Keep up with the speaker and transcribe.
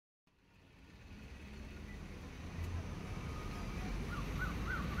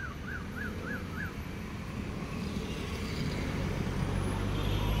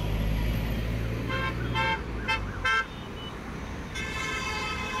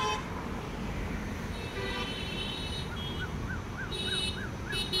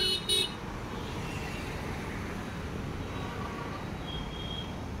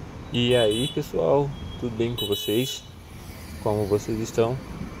E aí pessoal, tudo bem com vocês? Como vocês estão?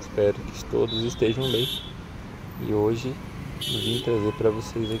 Espero que todos estejam bem. E hoje vim trazer para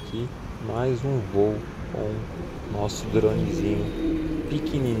vocês aqui mais um voo com nosso dronezinho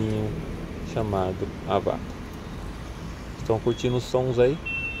pequenininho chamado Avatar. Estão curtindo os sons aí?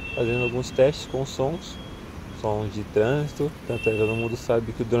 Fazendo alguns testes com sons de trânsito. Tanto é que todo mundo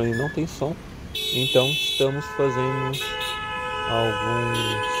sabe que o drone não tem som. Então estamos fazendo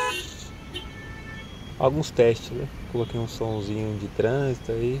alguns testes, né? Coloquei um sonzinho de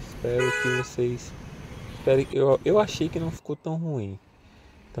trânsito aí, espero que vocês... Eu achei que não ficou tão ruim.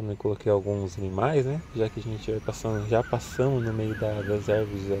 Também coloquei alguns animais, né? Já que a gente já passamos no meio das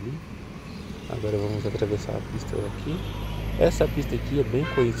árvores ali. Agora vamos atravessar a pista aqui. Essa pista aqui é bem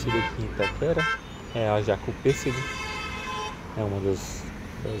conhecida aqui em Itaquera, é a Jacupêssego. É uma das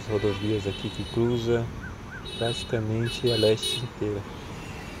rodovias aqui que cruza praticamente a leste inteira.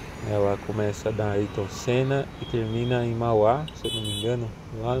 Ela começa da Ayrton Senna e termina em Mauá, se eu não me engano,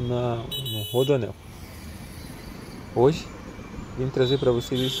 lá no Rodoanel. Hoje vim trazer para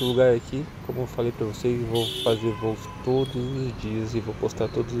vocês esse lugar aqui. Como eu falei para vocês, vou fazer voos todos os dias e vou postar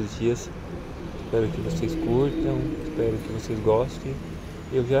todos os dias. Espero que vocês curtam, espero que vocês gostem.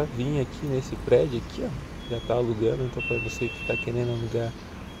 Eu já vim aqui nesse prédio aqui, ó, já está alugando. Então para você que está querendo alugar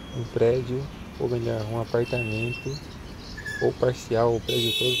um prédio, ou melhor, um apartamento, ou parcial, o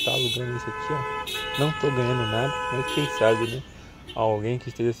prédio todo, tá alugando isso aqui, ó. Não tô ganhando nada, mas quem sabe, né? Alguém que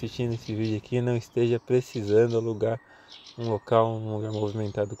esteja assistindo esse vídeo aqui não esteja precisando alugar um lugar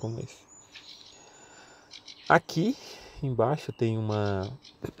movimentado como esse. Aqui embaixo tem um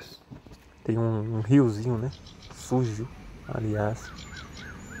riozinho, né? Sujo, aliás.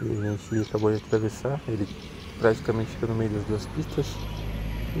 E a gente acabou de atravessar. Ele praticamente fica no meio das duas pistas.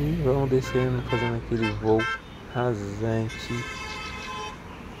 E vamos descendo, fazendo aquele voo rasante.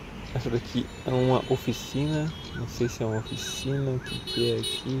 Essa daqui é uma oficina, não sei se é uma oficina, o que é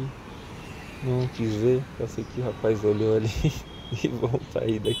aqui, não quis ver, eu sei que o rapaz olhou ali e vamos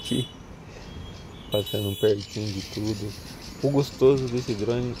sair daqui, passando pertinho de tudo. O gostoso desse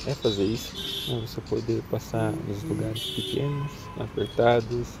drone é fazer isso, né? Você poder passar nos lugares pequenos,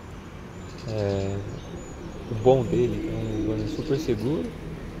 apertados. O bom dele é um drone super seguro,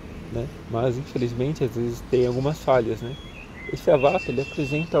 né? Mas infelizmente às vezes tem algumas falhas, né? Esse Avatar ele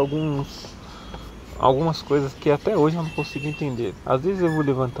apresenta algumas coisas que até hoje eu não consigo entender. Às vezes eu vou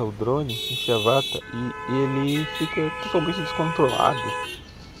levantar o drone, esse Avatar, e ele fica totalmente descontrolado,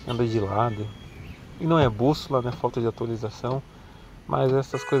 anda de lado. E não é bússola, né? Falta de atualização. Mas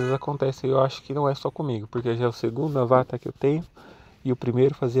essas coisas acontecem e eu acho que não é só comigo, porque já é o segundo Avatar que eu tenho e o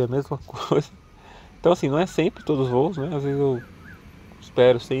primeiro fazia a mesma coisa. Então assim, não é sempre todos os voos, né? Às vezes eu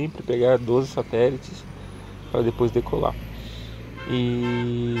espero sempre pegar 12 satélites para depois decolar.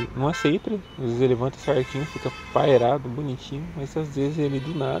 E não é sempre, às vezes ele levanta certinho, fica pairado, bonitinho, mas às vezes ele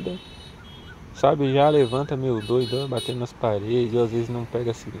do nada, sabe, já levanta meio doido, batendo nas paredes, ou às vezes não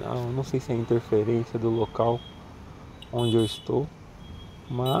pega sinal, não sei se é interferência do local onde eu estou,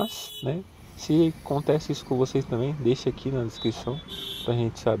 mas, né, se acontece isso com vocês também, deixa aqui na descrição pra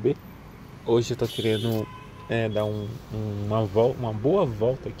gente saber. Hoje eu tô querendo dar uma boa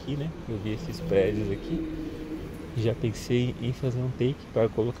volta aqui, né, eu vi esses prédios aqui. Já pensei em fazer um take para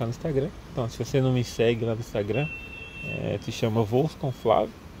colocar no Instagram. Então, se você não me segue lá no Instagram, se chama Voos com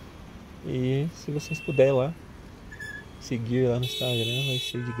Flávio. E se vocês puderem lá seguir lá no Instagram, vai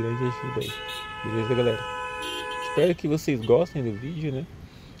ser de grande ajuda aí. Beleza, galera? Espero que vocês gostem do vídeo, né?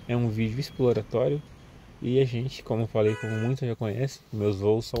 É um vídeo exploratório. E a gente, como eu falei, como muitos já conhecem, meus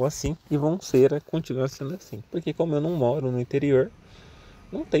voos são assim e vão continuar sendo assim. Porque como eu não moro no interior,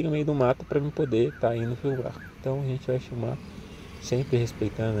 não tenho meio do mato para me poder estar indo filmar. Então a gente vai filmar sempre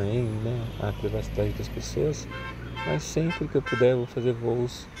respeitando aí, né, a privacidade das pessoas, mas sempre que eu puder eu vou fazer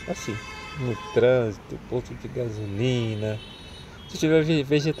voos assim, no trânsito, posto de gasolina. Se tiver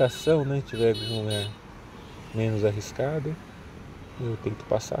vegetação, né, tiver algum lugar menos arriscado, eu tento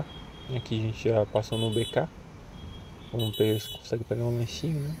passar. Aqui a gente já passou no BK. Vamos ver se consegue pegar um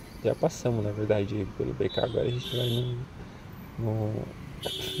lanchinho, né? Já passamos, na verdade, pelo BK. Agora a gente vai no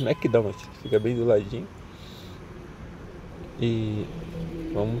McDonald's, que fica bem do ladinho. E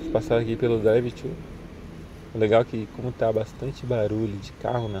vamos passar aqui pelo drive-thru. O legal é que, como tá bastante barulho de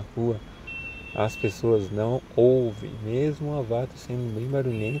carro na rua, as pessoas não ouvem. Mesmo o Avatar sendo bem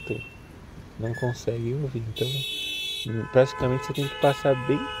barulhento, não consegue ouvir. Então praticamente você tem que passar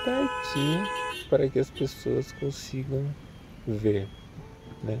bem pertinho para que as pessoas consigam ver,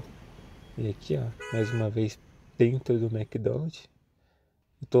 né? E aqui, ó, mais uma vez dentro do McDonald's.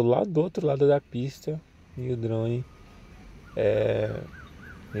 Eu tô lá do outro lado da pista e o drone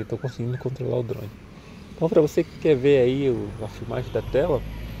Eu estou conseguindo controlar o drone. Então, para você que quer ver aí a filmagem da tela,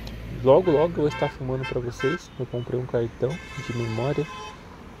 logo eu vou estar filmando para vocês. Eu comprei um cartão de memória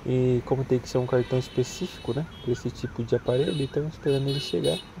e como tem que ser um cartão específico, né, para esse tipo de aparelho, então esperando ele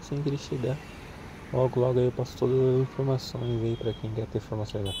chegar. Assim que ele chegar, logo aí eu passo todas as informações aí para quem quer ter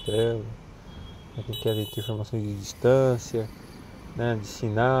informações na tela, para quem quer ter informações de distância, né, de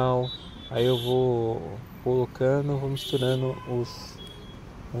sinal. Aí eu vou colocando, vou misturando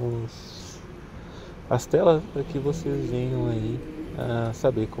as telas para que vocês venham aí a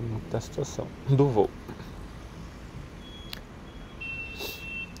saber como está a situação do voo.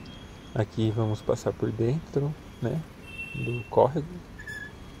 Aqui vamos passar por dentro, né, do córrego.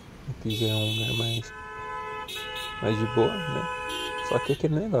 Aqui já é um lugar mais de boa, né? Só que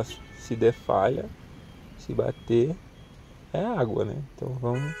aquele negócio, se der falha, se bater, é água, né? Então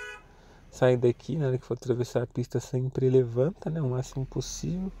vamos sair daqui, na hora que for atravessar a pista, sempre levanta, né, o máximo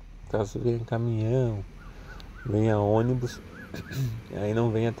possível. Caso venha caminhão, venha ônibus, aí não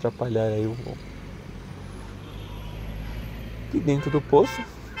venha atrapalhar aí o voo. Aqui dentro do poço,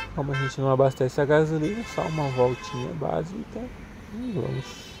 como a gente não abastece a gasolina, só uma voltinha básica e vamos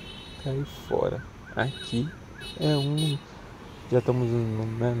cair fora. Aqui já estamos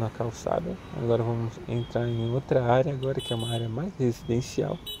né, na calçada, agora vamos entrar em outra área agora, que é uma área mais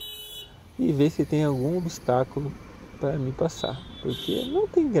residencial, e ver se tem algum obstáculo para me passar, porque não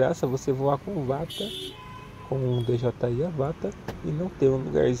tem graça você voar com vata, com um DJI a vata, e não ter um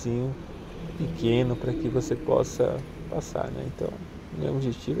lugarzinho pequeno para que você possa passar, né? Então, meu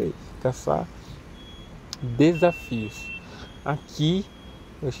objetivo é esse, caçar desafios. Aqui,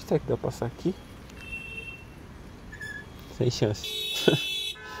 eu acho que será que dá pra passar aqui? Sem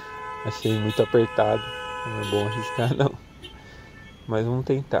chance. Achei muito apertado, não é bom arriscar não. Mas vamos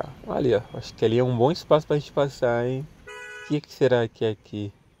tentar. Olha, acho que ali é um bom espaço pra gente passar, hein? O que será que é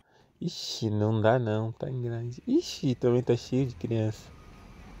aqui? Ixi, não dá não, tá em grande. Ixi, também tá cheio de criança.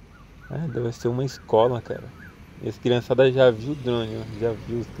 Ah, deve ser uma escola, cara. E as criançadas já viu o drone, ó. Já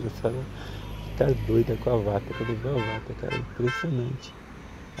viu as criançadas ficar doida com a vata, quando vê a vata, cara. Impressionante.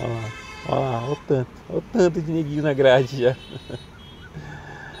 Olha lá, olha o tanto de neguinho na grade já.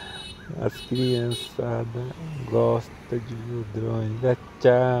 As criançadas gostam de ver o drone, dá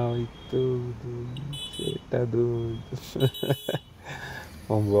tchau e tudo. Você tá doido.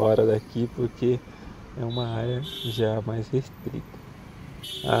 Vambora daqui porque é uma área já mais restrita.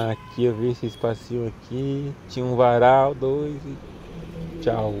 Aqui eu vi esse espacinho aqui, tinha um varal, 2 e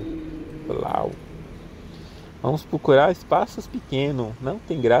tchau. Blau. Vamos procurar espaços pequenos. Não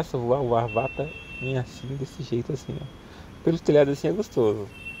tem graça voar o avata nem assim, desse jeito assim, ó. Pelo telhado assim é gostoso.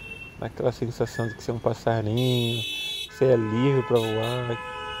 Aquela sensação de que você é um passarinho, você é livre para voar, né?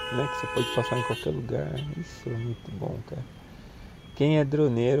 Que você pode passar em qualquer lugar. Isso é muito bom, cara. Quem é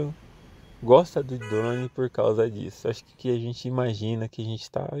droneiro gosta do drone por causa disso. Acho que a gente imagina que a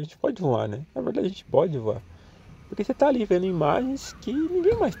gente pode voar, né? Na verdade a gente pode voar. Porque você tá ali vendo imagens que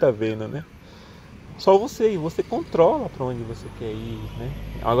ninguém mais tá vendo, né? Só você, e você controla para onde você quer ir, né?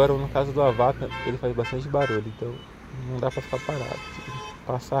 Agora no caso do avatar, ele faz bastante barulho, então não dá para ficar parado. Você tem que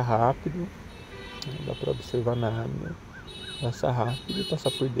passar rápido, não dá para observar nada, né? Passar rápido e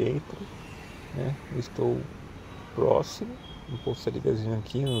passar por dentro, né? Eu estou próximo, um posto de gasolina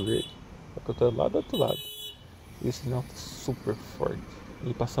aqui no verde, só que eu tô lá do outro lado. E o sinal tá super forte.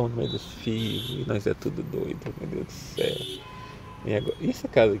 E passamos no meio dos fios, e nós é tudo doido, meu Deus do céu. E agora, essa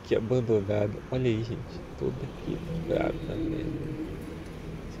casa aqui abandonada, olha aí, gente, toda quebrada mesmo.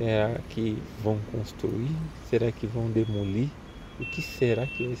 Será que vão construir? Será que vão demolir? O que será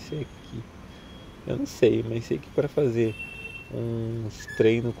que vai ser aqui? Eu não sei, mas sei que para fazer uns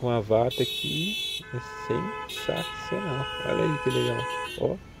treinos com a vata aqui é sensacional. Olha aí que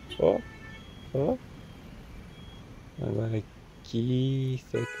legal. Ó. Agora aqui,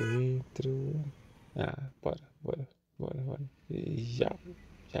 será que eu entro? Ah, bora. Já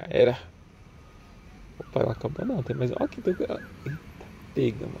era. Opa, não acabou não, tem mais. Ó que eita,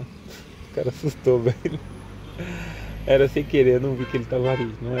 pega, mano. O cara assustou, velho. Era sem querer, eu não vi que ele tava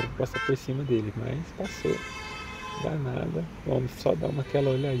ali. Não era pra passar por cima dele, mas passou. Dá nada. Vamos só dar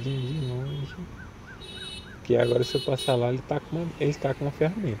aquela olhadinha de longe. Que agora se eu passar lá, ele tá com uma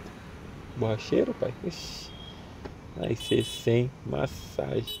ferramenta. Borracheiro, pai. Ixi. Vai ser sem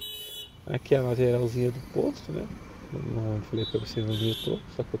massagem. Aqui é a lateralzinha do posto, né? Não falei pra vocês onde eu tô,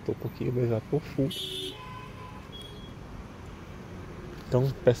 só que eu tô um pouquinho mais lá por full.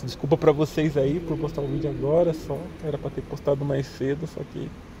 Então peço desculpa pra vocês aí por postar o vídeo agora, só era pra ter postado mais cedo, só que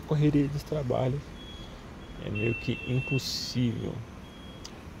correria dos trabalhos é meio que impossível.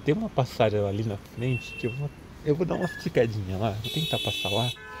 Tem uma passagem ali na frente que eu vou Eu vou dar uma esticadinha lá, vou tentar passar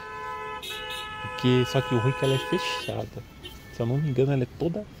lá. Porque, só que o ruim é que ela é fechada. Se eu não me engano, ela é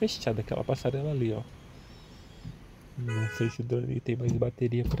toda fechada, aquela passarela ali, ó. Não sei se o drone tem mais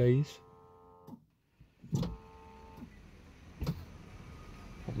bateria pra isso.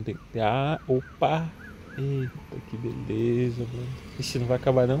 Vamos tentar. Opa! Eita, que beleza, mano. Ixi, não vai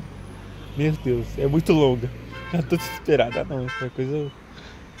acabar não? Meu Deus, é muito longa. Já tô desesperado. Ah, não, essa coisa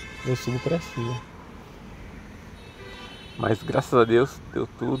eu subo pra cima. Mas graças a Deus deu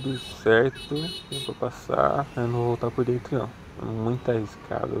tudo certo. Eu vou passar. Eu não vou voltar por dentro não. Muita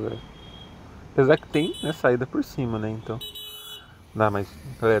escada, velho. Apesar que tem, né, saída por cima, né? Então. Não, mas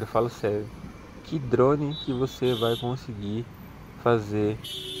galera, falo sério. Que drone que você vai conseguir fazer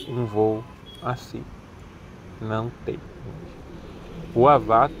um voo assim? Não tem. O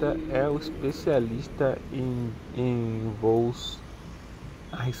Avata é o especialista em voos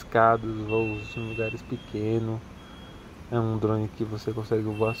arriscados, voos em lugares pequenos. É um drone que você consegue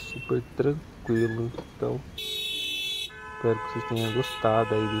voar super tranquilo. Então, espero que vocês tenham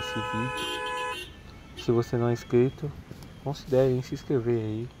gostado aí desse vídeo. Se você não é inscrito, considere em se inscrever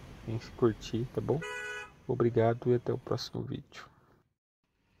aí, em se curtir, tá bom? Obrigado e até o próximo vídeo.